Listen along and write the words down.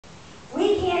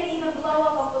We can't even blow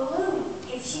up a balloon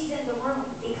if she's in the room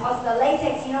because the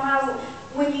latex, you know how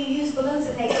when you use balloons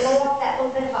and they blow up that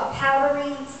little bit of a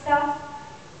powdery stuff?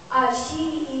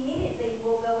 She immediately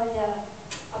will go into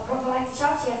a prophylactic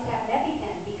shock. She has to have an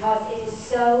EpiPen because it is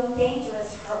so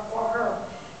dangerous for her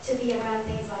to be around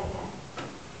things like that.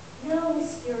 Know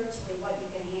spiritually what you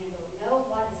can handle. Know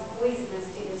what is poisonous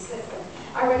to your system.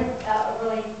 I read a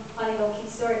really funny little cute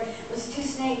story. It was two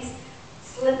snakes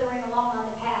slithering along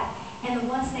on the path, and the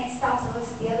one snake stops and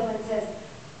looks at the other one and says,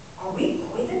 "Are we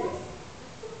poisonous?"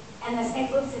 And the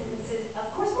snake looks at him and says,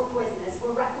 "Of course we're poisonous.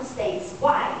 We're rattlesnakes.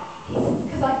 Why?" He says,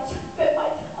 "Because I just bit my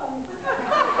tongue."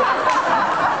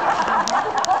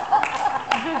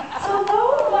 So know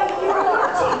what you're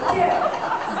allergic to,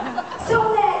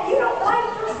 so that you don't bite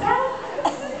yourself.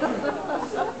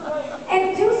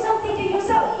 And do something to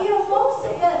yourself. You know, most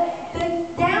of the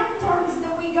downturns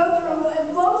that we go through,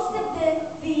 and most of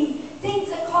the things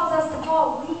that cause us to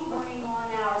fall, we bring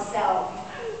on ourselves.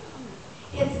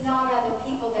 It's not other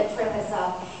people that trip us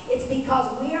up. It's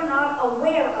because we are not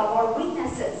aware of our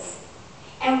weaknesses,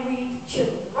 and we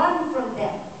should run from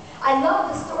them. I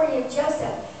love the story of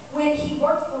Joseph when he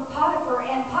worked for Potiphar,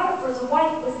 and Potiphar's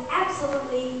wife was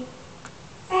absolutely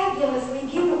fabulously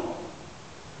beautiful.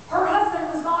 Her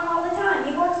husband was gone all the time.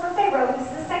 He worked for Pharaoh. He was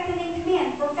the second in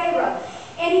command for Pharaoh,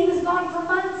 and he was gone for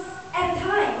months at a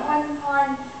time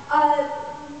on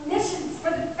missions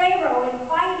for the Pharaoh and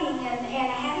fighting and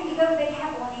having to go to the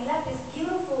capital, and he left his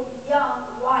beautiful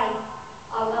young wife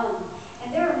alone.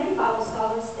 And there are many Bible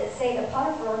scholars that say that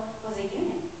Potiphar was a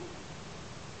eunuch.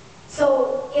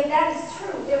 So if that is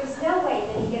true, there was no way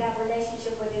that he could have a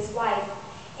relationship with his wife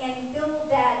and build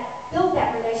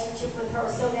that relationship with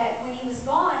her so that when he was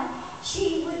gone,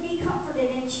 she would be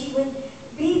comforted and she would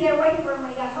be there waiting for him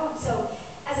when he got home. So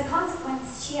as a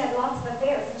consequence, she had lots of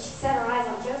affairs, and she set her eyes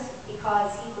on Joseph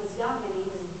because he was young and he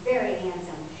was very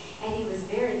handsome and he was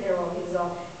very thorough.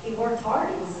 He worked hard.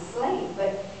 He was a slave,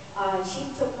 but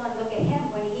she took one look at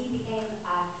him when he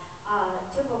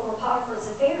took over Potiphar's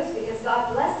affairs, because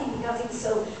God blessed him because he was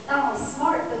so not only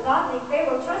smart but godly.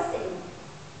 Pharaoh trusted him.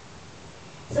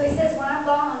 So he says, "When I'm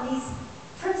gone on these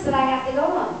trips that I have to go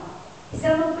on," he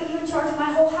said, "I'm going to put you in charge of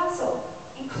my whole household,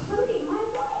 including my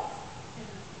wife,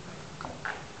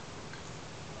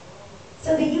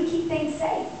 so that you keep things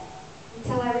safe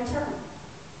until I return."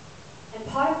 And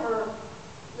Potiphar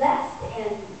left,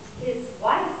 and his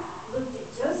wife looked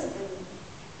at Joseph, and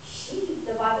she,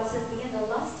 the Bible says, began to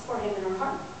lust for him in her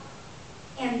heart.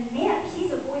 And man,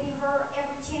 he's avoiding her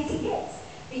every chance he gets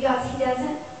because he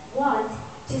doesn't want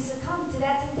to succumb to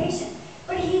that temptation.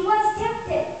 But he was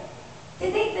tempted.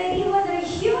 To think that he was a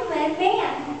human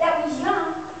man that was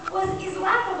young is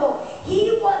laughable.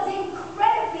 He was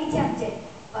incredibly tempted,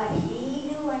 but he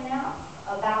knew enough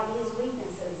about his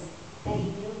weaknesses that he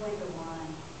knew when to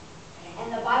run.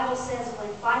 And the Bible says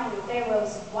when finally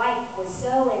Pharaoh's wife was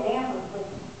so enamored with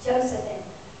Joseph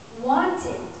and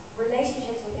wanted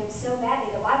relationships with him so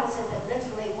badly, the Bible says that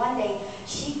literally one day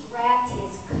she grabbed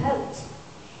his coat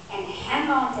and hung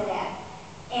on to that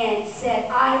and said,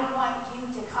 "I want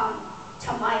you to come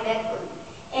to my bedroom."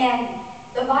 And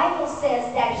the Bible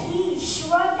says that he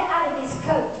shrugged out of his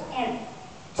coat and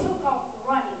took off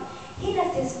running. He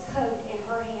left his coat in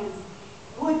her hands,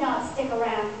 would not stick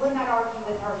around, would not argue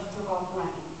with her. He took off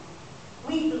running.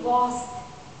 We've lost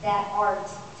that art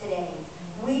today.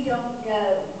 We don't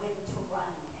know when to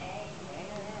run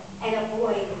and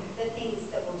avoid the things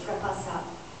that will trip us up.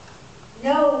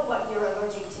 Know what you're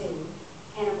allergic to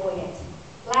and avoid it.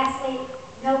 Lastly,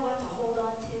 know what to hold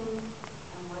on to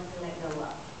and what to let go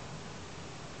of.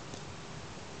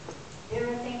 There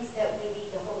are things that we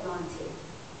need to hold on to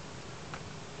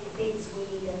and things we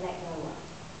need to let go of.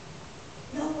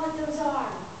 Know what those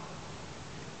are.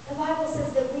 The Bible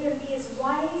says that we are to be as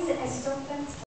wise as serpents